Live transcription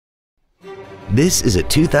This is a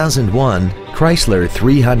 2001 Chrysler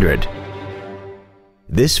 300.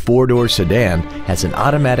 This four-door sedan has an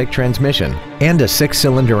automatic transmission and a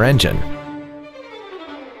six-cylinder engine.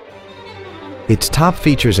 Its top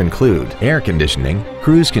features include air conditioning,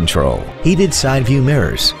 cruise control, heated side view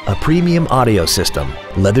mirrors, a premium audio system,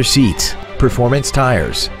 leather seats, performance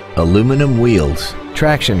tires, aluminum wheels,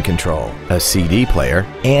 traction control, a CD player,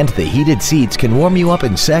 and the heated seats can warm you up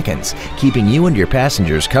in seconds, keeping you and your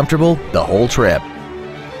passengers comfortable the whole trip.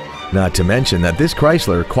 Not to mention that this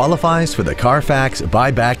Chrysler qualifies for the Carfax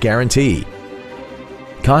buyback guarantee.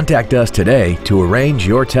 Contact us today to arrange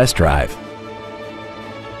your test drive.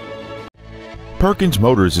 Perkins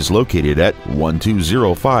Motors is located at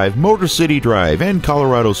 1205 Motor City Drive in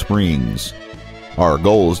Colorado Springs. Our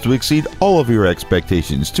goal is to exceed all of your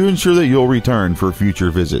expectations to ensure that you'll return for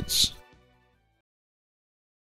future visits.